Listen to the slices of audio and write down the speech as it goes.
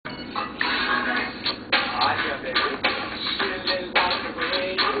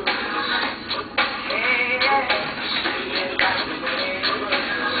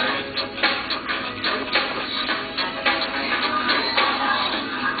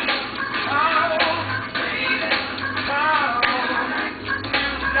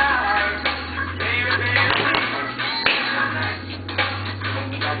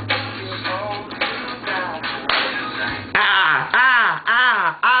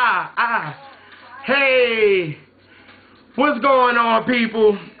Hey, what's going on,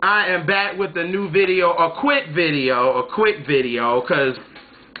 people? I am back with a new video, a quick video, because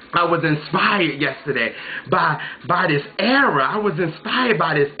I was inspired yesterday by this era. I was inspired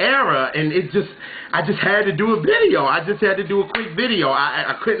by this era, and I just had to do a video. I just had to do a quick video.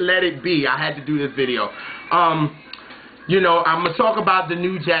 I couldn't let it be. I had to do this video. You know, I'm going to talk about the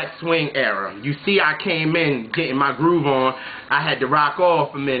New Jack Swing era. You see, I came in getting my groove on. I had to rock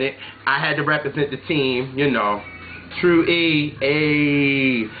off a minute. I had to represent the team, you know. True E.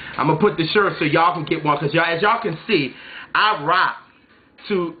 Hey. I'm going to put the shirt so y'all can get one, because as y'all can see, I rock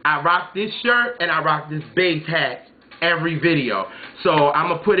this shirt and I rock this bass hat every video. So I'm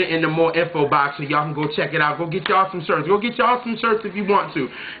going to put it in the more info box so y'all can go check it out. Go get y'all some shirts. Go get y'all some shirts if you want to.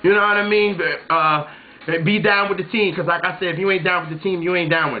 You know what I mean? Be down with the team, because like I said, if you ain't down with the team, you ain't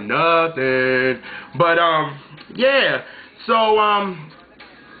down with nothing. But yeah, so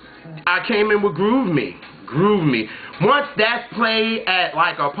I came in with Groove Me. Once that's played at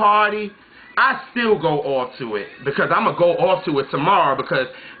like a party, I still go off to it, because I'm gonna go off to it tomorrow, because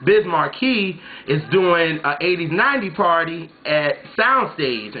Biz Markie is doing a 80s 90s party at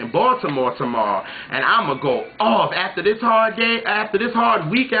Soundstage in Baltimore tomorrow, and I'm gonna go off after this hard day, after this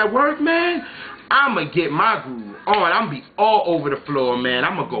hard week at work, man. I'm going to get my groove on. I'm going to be all over the floor, man.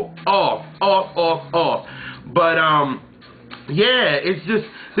 I'm going to go off. But, yeah, it's just,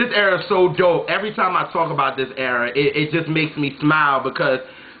 this era is so dope. Every time I talk about this era, it just makes me smile, because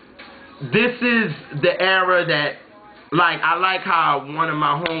this is the era that, like, I like how one of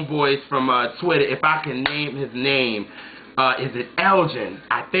my homeboys from Twitter, if I can name his name, is it Elgin?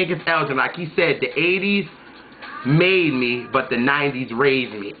 I think it's Elgin. Like he said, the 80s made me, but the 90s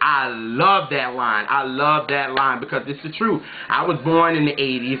raised me. I love that line. Because it's the truth. I was born in the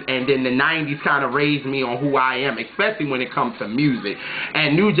 80s, and then the 90s kind of raised me on who I am, especially when it comes to music.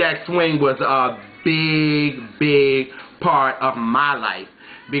 And New Jack Swing was a big part of my life,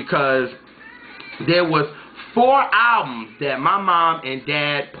 because there was 4 albums that my mom and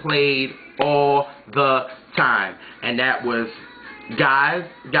dad played all the time, and that was Guy,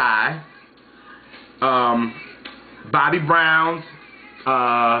 Bobby Brown's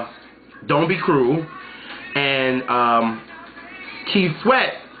Don't Be Cruel, and Keith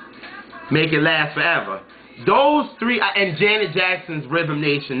Sweat, Make It Last Forever. Those 3, and Janet Jackson's Rhythm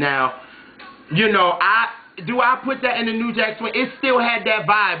Nation. Now, you know, do I put that in the New Jack Swing? It still had that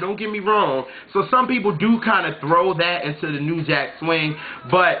vibe, don't get me wrong. So some people do kind of throw that into the New Jack Swing,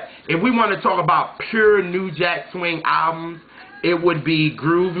 but if we want to talk about pure New Jack Swing albums, it would be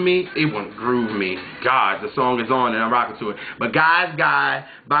Groove Me. It wouldn't Groove Me. God, the song is on and I'm rocking to it. But Guy,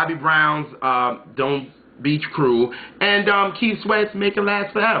 Bobby Brown's Don't Be Cruel, and Keith Sweat's Make It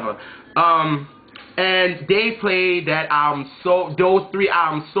Last Forever. And they played that album, those 3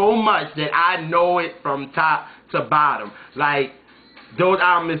 albums so much that I know it from top to bottom. Like, those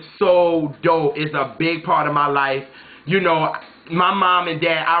albums is so dope. It's a big part of my life. You know, my mom and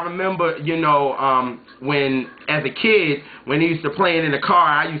dad, I remember, you know, when, as a kid, when they used to play it in the car,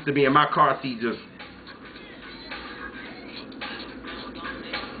 I used to be in my car seat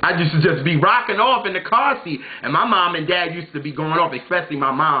I used to just be rocking off in the car seat. And my mom and dad used to be going off, especially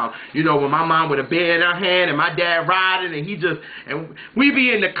my mom. You know, when my mom with a beer in her hand and my dad riding, and we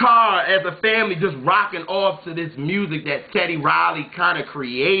be in the car as a family just rocking off to this music that Teddy Riley kind of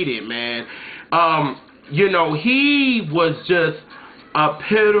created, man. You know, he was just a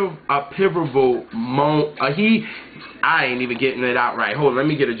pivotal moment. I ain't even getting it out right. Hold on, let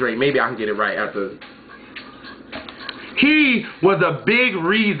me get a drink. Maybe I can get it right after. He was a big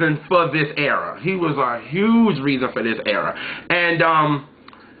reason for this era. He was a huge reason for this era. And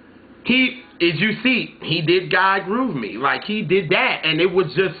as you see, he did Guy Groove Me. Like, he did that, and it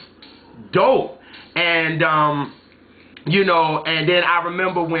was just dope. And you know, and then I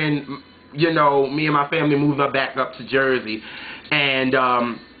remember when, you know, me and my family moved back up to Jersey, and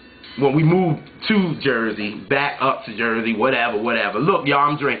when we moved to Jersey, back up to Jersey, whatever. Look, y'all,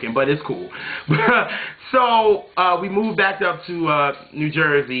 I'm drinking, but it's cool. So we moved back up to New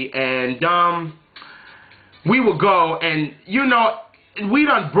Jersey, and we would go, and you know, we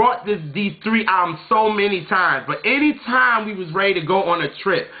done brought these 3 albums so many times, but anytime we was ready to go on a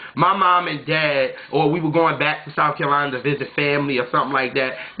trip, my mom and dad, or we were going back to South Carolina to visit family or something like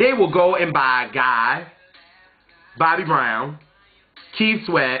that, they would go and buy Guy, Bobby Brown, Keith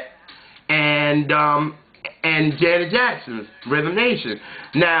Sweat, and Janet Jackson's Rhythm Nation.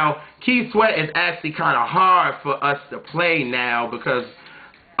 Now, Keith Sweat is actually kind of hard for us to play now, because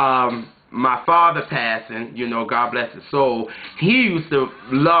my father passing, you know, God bless his soul, he used to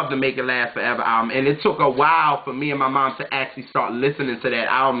love the Make It Last Forever album, and it took a while for me and my mom to actually start listening to that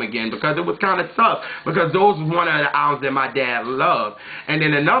album again, because it was kind of tough, because those was one of the albums that my dad loved. And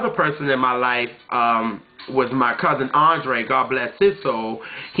then another person in my life was my cousin Andre, God bless his soul.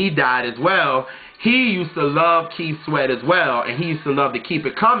 He died as well. He used to love Keith Sweat as well, and he used to love the Keep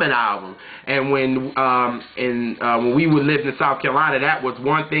It Coming album. And when we would live in South Carolina, that was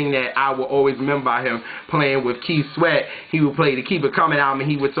one thing that I would always remember about him playing with Keith Sweat. He would play the Keep It Coming album, and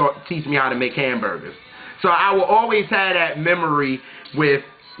he would teach me how to make hamburgers. So I will always have that memory with,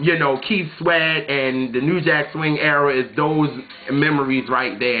 you know, Keith Sweat and the New Jack Swing era, is those memories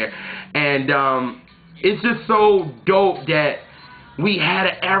right there. And it's just so dope that we had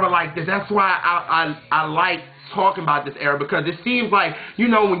an era like this. That's why I like talking about this era, because it seems like, you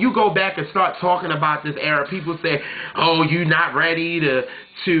know, when you go back and start talking about this era, people say, oh, you're not ready to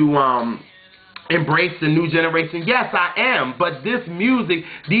embrace the new generation. Yes, I am, but this music,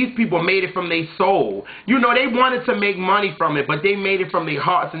 these people made it from their soul. You know, they wanted to make money from it, but they made it from their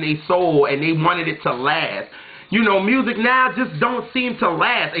hearts and their soul, and they wanted it to last. You know, music now just don't seem to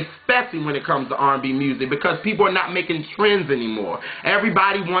last, especially when it comes to R&B music, because people are not making trends anymore.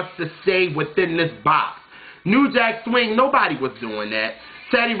 Everybody wants to stay within this box. New Jack Swing, nobody was doing that.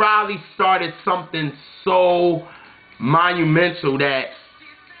 Teddy Riley started something so monumental that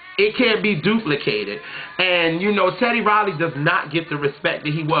it can't be duplicated. And, you know, Teddy Riley does not get the respect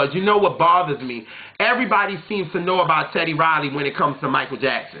that he was. You know what bothers me? Everybody seems to know about Teddy Riley when it comes to Michael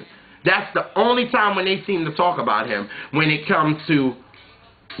Jackson. That's the only time when they seem to talk about him, when it comes to,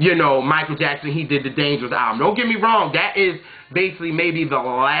 you know, Michael Jackson. He did the Dangerous album. Don't get me wrong, that is basically maybe the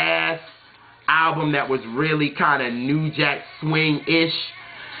last album that was really kind of New Jack Swing-ish.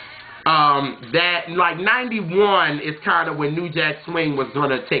 That, like, 91 is kind of when New Jack Swing was going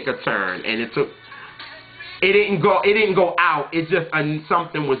to take a turn, and it didn't go out. It just,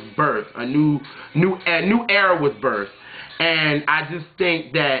 something was birthed. A new era was birthed. And I just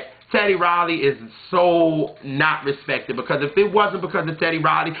think that Teddy Riley is so not respected, because if it wasn't because of Teddy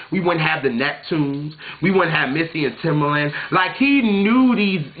Riley, we wouldn't have the Neptunes, we wouldn't have Missy and Timbaland. Like, he knew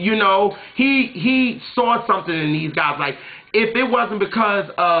these, you know, he saw something in these guys. Like, if it wasn't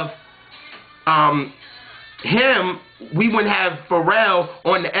because of him, we wouldn't have Pharrell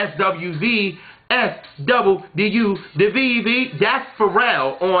on the SWV, SWDU, the VV. That's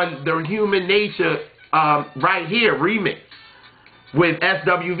Pharrell on the Human Nature Right Here remix with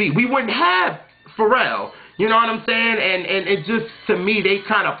SWV. We wouldn't have Pharrell. You know what I'm saying? And it just, to me, they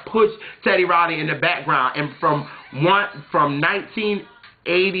kind of pushed Teddy Riley in the background. And from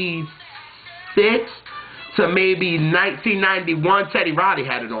 1986 to maybe 1991, Teddy Riley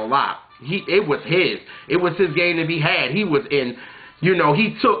had it on lock. It was his. It was his game to be had. He was in, you know,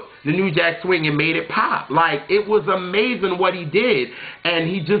 he took the New Jack Swing and made it pop. Like, it was amazing what he did. And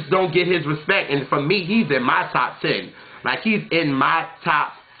he just don't get his respect. And for me, he's in my top 10. Like, he's in my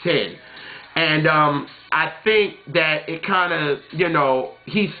top 10. And I think that it kind of, you know,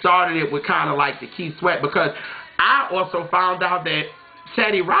 he started it with kind of like the Keith Sweat, because I also found out that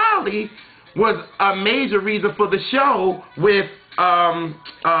Teddy Riley was a major reason for the show with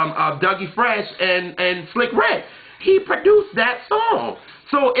Dougie Fresh and Slick Rick. He produced that song.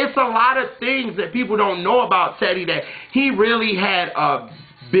 So it's a lot of things that people don't know about Teddy, that he really had a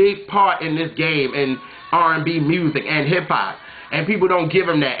big part in this game, in R&B music and hip-hop. And people don't give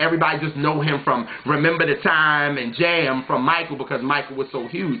him that. Everybody just know him from Remember the Time and Jam from Michael, because Michael was so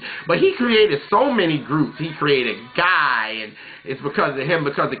huge. But he created so many groups. He created Guy, and it's because of him,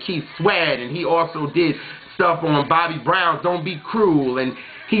 because of Keith Sweat. And he also did stuff on Bobby Brown's Don't Be Cruel. And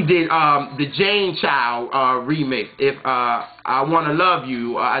he did the Jane Child remix, If I Want to Love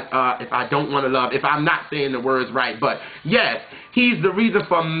You, If I Don't Want to Love, if I'm not saying the words right. But yes, he's the reason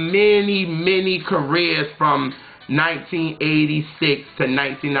for many, many careers from 1986 to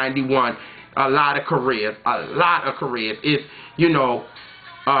 1991. A lot of careers. It's, you know,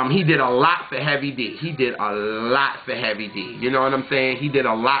 he did a lot for Heavy D. He did a lot for Heavy D. You know what I'm saying? He did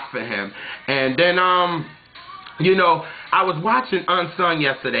a lot for him. And then, you know, I was watching Unsung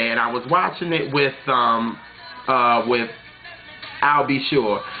yesterday, and I was watching it with Al B.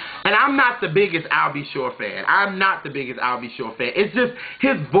 Sure. And I'm not the biggest Al B. Sure fan. It's just,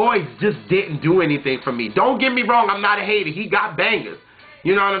 his voice just didn't do anything for me. Don't get me wrong, I'm not a hater. He got bangers.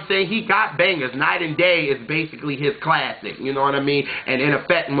 You know what I'm saying? He got bangers. Night and Day is basically his classic. You know what I mean? And In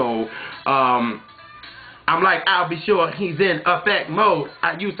Effect Mode. I'm like Al B. Sure, he's in effect mode.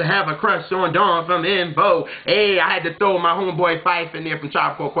 I used to have a crush on Dawn from En Vogue. Hey, I had to throw my homeboy Phife in there from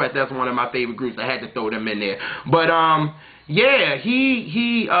Tribe Called Quest. That's one of my favorite groups. I had to throw them in there. But yeah,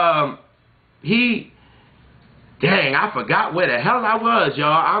 he dang, I forgot where the hell I was,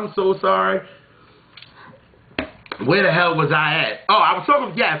 y'all. I'm so sorry. Where the hell was I at? Oh, I was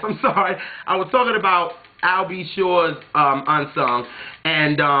talking, yes, I'm sorry. I was talking about Al B. Sure's Unsung.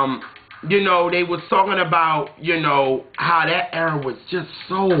 And, you know, they was talking about, you know, how that era was just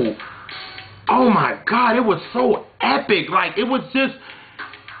so, oh my God, it was so epic. Like, it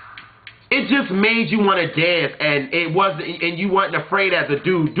just made you want to dance, and and you wasn't afraid as a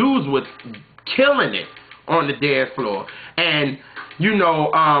dude. Dudes was killing it on the dance floor. And, you know,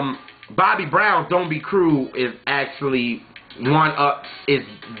 Bobby Brown's Don't Be Cruel is actually is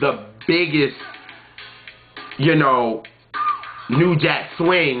the biggest, you know, New Jack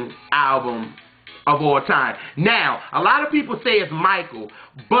Swing album of all time. Now, a lot of people say it's Michael,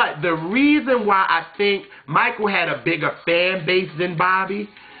 but the reason why I think Michael had a bigger fan base than Bobby,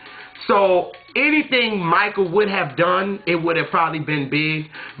 so anything Michael would have done, it would have probably been big,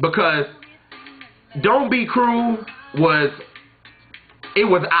 because Don't Be Cruel was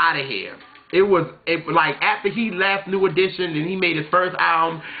out of here. Like after he left New Edition and he made his first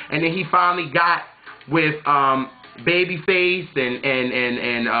album, and then he finally got with Babyface and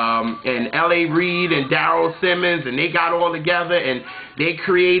L.A. Reid and Daryl Simmons, and they got all together and they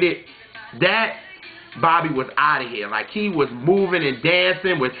created that. Bobby was out of here. Like, he was moving and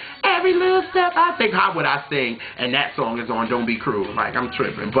dancing with every little step I take. How would I sing? And that song is on Don't Be Cruel. Like, I'm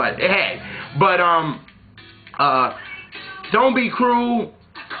tripping. But hey, Don't Be Cruel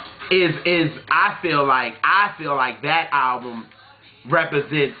is I feel like that album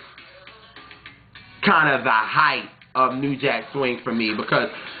represents kind of the height of New Jack Swing for me, because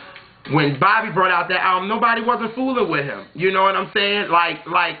when Bobby brought out that album, nobody wasn't fooling with him. You know what I'm saying?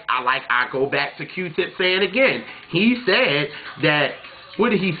 I go back to Q-Tip saying again. He said that, what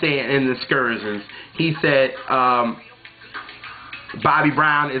did he say in the Excursions? He said Bobby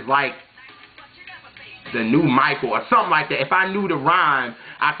Brown is like the new Michael or something like that. If I knew the rhyme,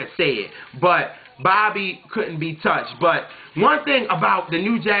 I could say it. But Bobby couldn't be touched. But one thing about the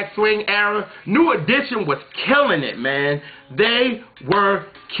New Jack Swing era, New Edition was killing it, man. They were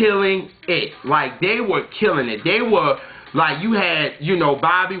killing it. Like, they were killing it. They were, like, you had, you know,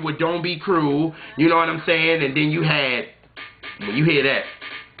 Bobby with Don't Be Cruel, you know what I'm saying? And then you had, when you hear that,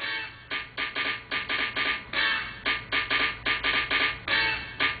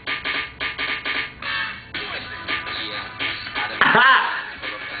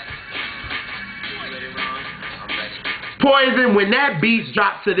 Poison, when that beat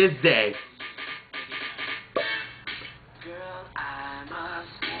drops to this day,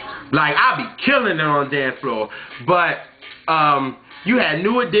 like, I'll be killing it on the dance floor. But you had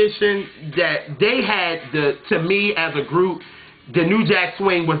New Edition, that they had to me as a group, the New Jack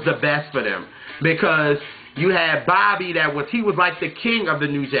Swing was the best for them, because you had Bobby he was like the king of the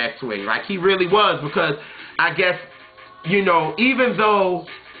New Jack Swing. Like, he really was, because I guess, you know, even though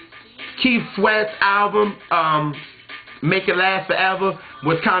Keith Sweat's album, Make It Last Forever,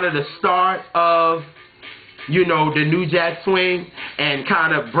 was kind of the start of, you know, the New Jack Swing and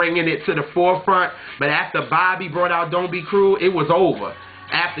kind of bringing it to the forefront. But after Bobby brought out Don't Be Cruel, it was over.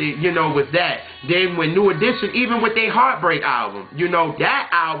 After, you know, with that. Then when New Edition, even with their Heartbreak album, you know, that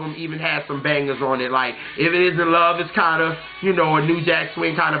album even had some bangers on it. Like, If It Isn't Love is kind of, you know, a New Jack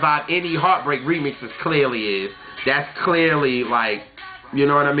Swing kind of vibe. Any Heartbreak remixes clearly is. That's clearly, like, you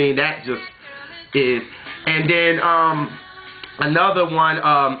know what I mean? That just is. And then another one,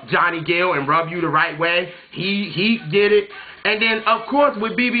 Johnny Gill and Rub You the Right Way. He did it. And then, of course,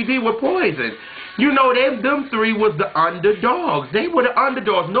 with BBD with Poison. You know, them three was the underdogs. They were the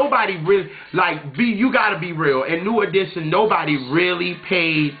underdogs. Nobody really, like, you gotta be real. In New Edition, nobody really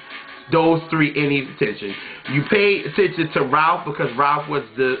paid those three any attention. You paid attention to Ralph because Ralph was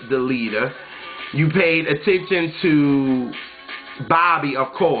the leader. You paid attention to Bobby,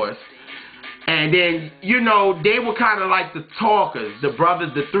 of course. And then, you know, they were kind of like the talkers, the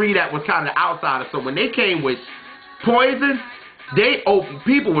brothers, the three that was kind of outsiders. So when they came with Poison,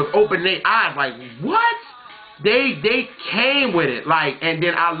 people was opening their eyes like, what? They came with it. Like, and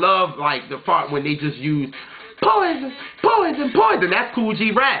then I love, like, the part when they just used Poison, Poison, Poison. That's Kool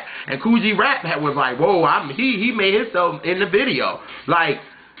G Rap. And Kool G Rap was like, whoa, he made himself in the video. Like,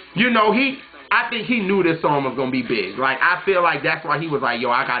 you know, I think he knew this song was going to be big. Like, I feel like that's why he was like,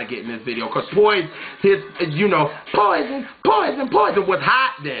 yo, I got to get in this video. Because you know, Poison, Poison, Poison was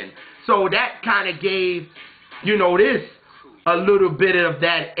hot then. So that kind of gave, you know, this a little bit of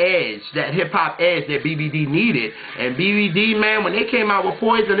that edge, that hip-hop edge that BBD needed. And BBD, man, when they came out with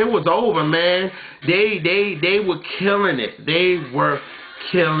Poison, it was over, man. They were killing it. They were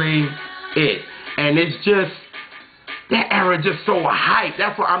killing it. And it's just, that era just so hype.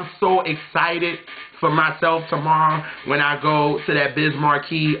 That's why I'm so excited for myself tomorrow when I go to that Biz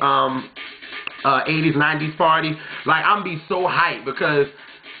Markie 80s, 90s party. Like, I'm be so hyped because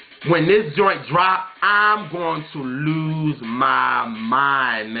when this joint drop, I'm going to lose my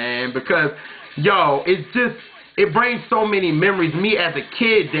mind, man. Because, yo, it brings so many memories. Me as a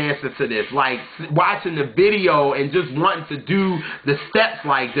kid dancing to this, like watching the video and just wanting to do the steps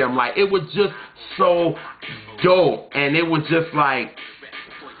like them. Like, it was just so dope. And it was just like,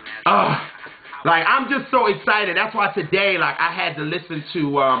 like, I'm just so excited. That's why today, like, I had to listen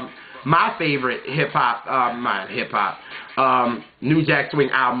to my favorite New Jack Swing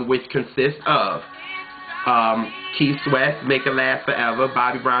album, which consists of Keith Sweat, Make It Last Forever,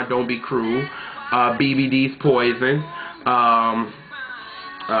 Bobby Brown, Don't Be Cruel, BBD's Poison,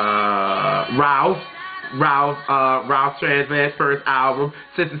 Ralph Transvan's first album.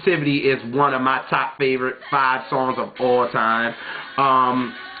 Sensitivity is one of my top favorite 5 songs of all time.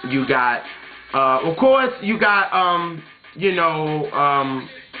 You got, of course, you got, you know,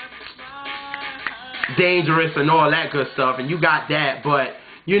 Dangerous and all that good stuff, and you got that, but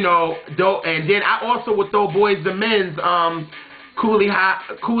you know, and then I also would throw Boyz II Men's Coolie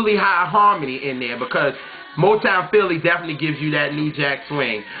High Harmony in there, because Motown Philly definitely gives you that New Jack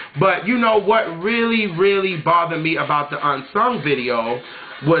Swing. But you know what really bothered me about the Unsung video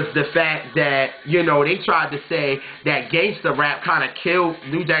was the fact that, you know, they tried to say that gangsta rap kind of killed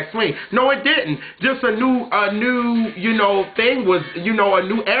New Jack Swing. No, it didn't. Just a new, you know, thing was, you know, a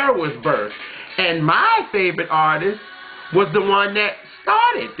new era was birthed. And my favorite artist was the one that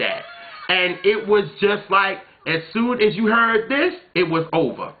started that. And it was just like, as soon as you heard this, it was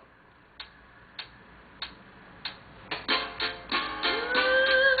over.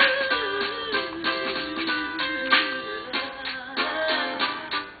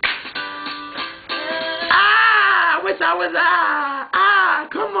 I wish I was,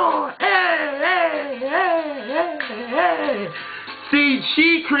 come on, hey. See,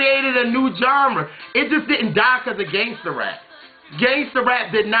 she created a new genre. It just didn't die because of gangster rap. Gangster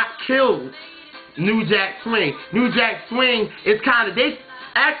rap did not kill New Jack Swing. New Jack Swing is kind of, they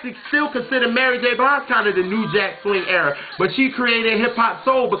actually still consider Mary J. Blige kind of the New Jack Swing era. But she created hip-hop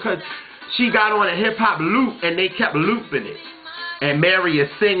soul because she got on a hip-hop loop and they kept looping it. And Mary is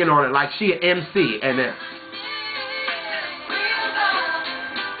singing on it like she an MC. And then,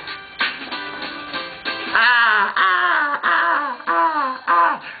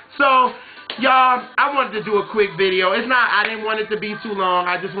 so, y'all, I wanted to do a quick video. I didn't want it to be too long.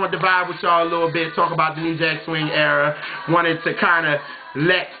 I just wanted to vibe with y'all a little bit, talk about the New Jack Swing era. Wanted to kind of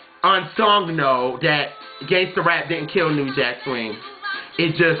let Unsung know that gangsta rap didn't kill New Jack Swing.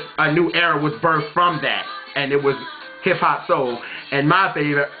 It just, a new era was birthed from that. And it was hip-hop soul. And my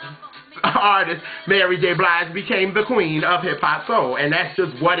favorite artist, Mary J. Blige, became the queen of hip-hop soul, and that's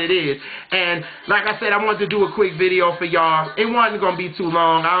just what it is. And like I said, I wanted to do a quick video for y'all. It wasn't going to be too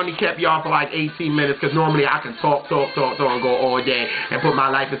long. I only kept y'all for like 18 minutes because normally I can talk and go all day and put my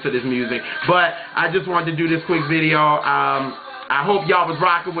life into this music. But I just wanted to do this quick video. I hope y'all was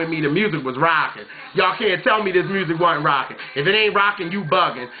rocking with me. The music was rocking. Y'all can't tell me this music wasn't rocking. If it ain't rocking, you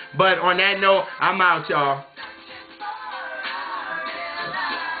bugging. But on that note, I'm out, y'all.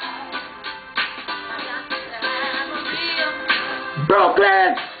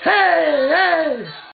 Brooklyn, hey, hey.